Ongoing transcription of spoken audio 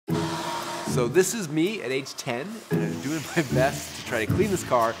So this is me at age 10, and I'm doing my best to try to clean this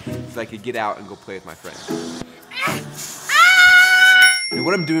car so I could get out and go play with my friends. And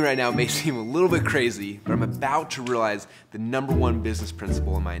what I'm doing right now may seem a little bit crazy, but I'm about to realize the #1 business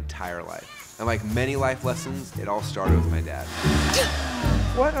principle in my entire life. And like many life lessons, it all started with my dad.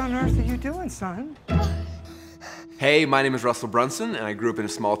 What on earth are you doing, son? Hey, my name is Russell Brunson, and I grew up in a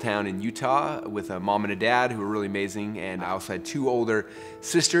small town in Utah with a mom and a dad who were really amazing, and I also had 2 older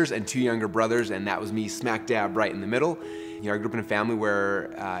sisters and 2 younger brothers, and that was me smack dab right in the middle. You know, I grew up in a family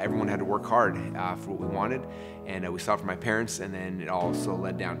where everyone had to work hard for what we wanted, and we saw it from my parents, and then it also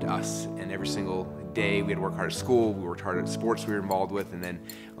led down to us. And every single day we had to work hard at school, we worked hard at sports we were involved with, and then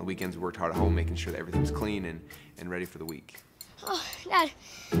on weekends we worked hard at home, making sure that everything was clean and ready for the week. Oh, Dad,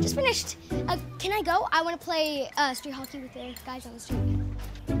 just finished. Can I go? I want to play street hockey with the guys on the street.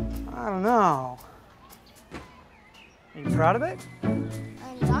 I don't know. Are you proud of it? I'm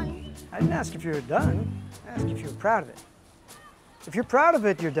done. I didn't ask if you were done. I asked if you were proud of it. If you're proud of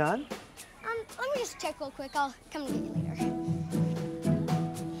it, you're done. Let me just check real quick. I'll come and get you later.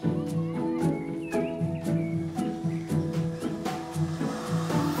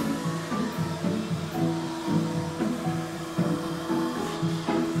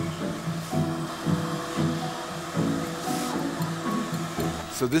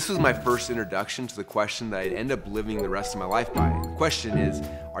 So this was my first introduction to the question that I'd end up living the rest of my life by. The question is,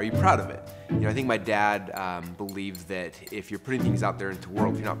 are you proud of it? You know, I think my dad believed that if you're putting things out there into the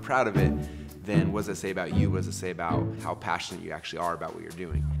world, if you're not proud of it, then what does it say about you? What does it say about how passionate you actually are about what you're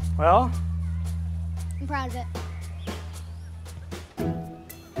doing? Well, I'm proud of it.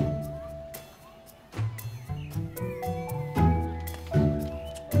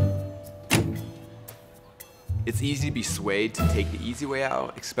 It's easy to be swayed to take the easy way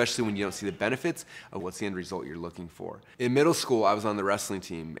out, especially when you don't see the benefits of what's the end result you're looking for. In middle school, I was on the wrestling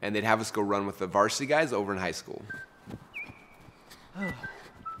team, and they'd have us go run with the varsity guys over in high school.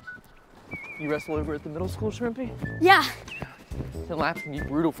 You wrestle over at the middle school, Shrimpy? Yeah. The laps can be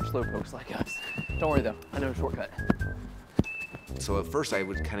brutal for slow folks like us. Don't worry though, I know a shortcut. So at first I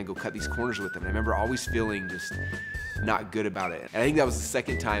would kind of go cut these corners with them. I remember always feeling just not good about it. And I think that was the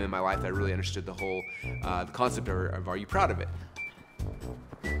second time in my life that I really understood the whole, the concept of are you proud of it?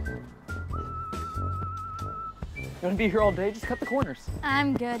 You wanna be here all day? Just cut the corners.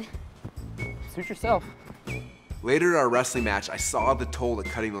 I'm good. Suit yourself. Later in our wrestling match, I saw the toll that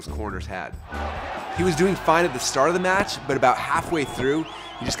cutting those corners had. He was doing fine at the start of the match, but about halfway through,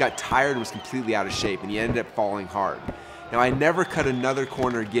 he just got tired and was completely out of shape, and he ended up falling hard. Now, I never cut another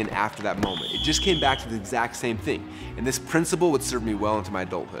corner again after that moment. It just came back to the exact same thing, and this principle would serve me well into my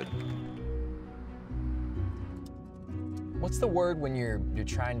adulthood. What's the word when you're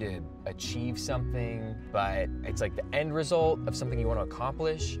trying to achieve something, but it's like the end result of something you want to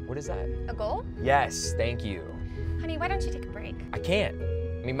accomplish? What is that? A goal? Yes, thank you. Honey, why don't you take a break? I can't.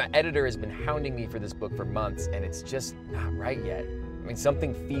 I mean, my editor has been hounding me for this book for months, and it's just not right yet. I mean,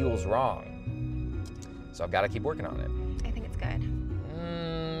 something feels wrong. So I've got to keep working on it. I think it's good.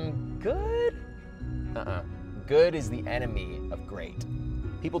 Good? Good is the enemy of great.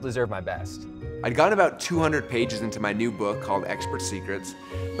 People deserve my best. I'd gotten about 200 pages into my new book called Expert Secrets,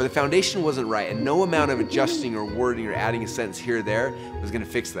 but the foundation wasn't right, and no amount of adjusting or wording or adding a sentence here or there was going to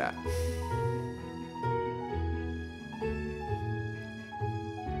fix that.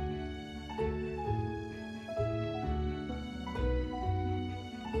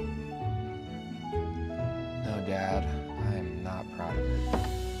 No, Dad, I am not proud of it.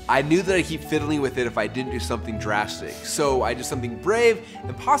 I knew that I'd keep fiddling with it if I didn't do something drastic, so I did something brave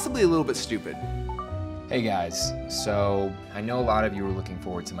and possibly a little bit stupid. Hey guys, so I know a lot of you were looking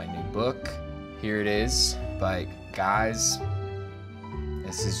forward to my new book. Here it is, but guys,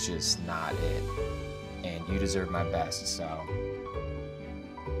 this is just not it. And you deserve my best, so.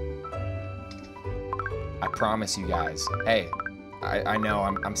 I promise you guys, hey, I know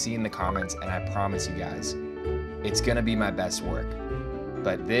I'm seeing the comments, and I promise you guys, it's gonna be my best work.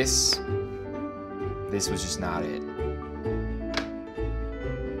 But this was just not it.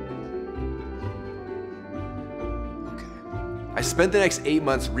 I spent the next 8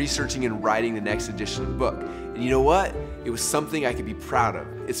 months researching and writing the next edition of the book. And you know what? It was something I could be proud of.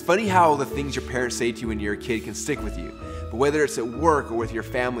 It's funny how the things your parents say to you when you're a kid can stick with you. But whether it's at work or with your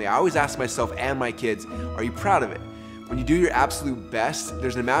family, I always ask myself and my kids, are you proud of it? When you do your absolute best,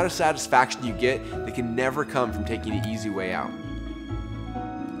 there's an amount of satisfaction you get that can never come from taking the easy way out.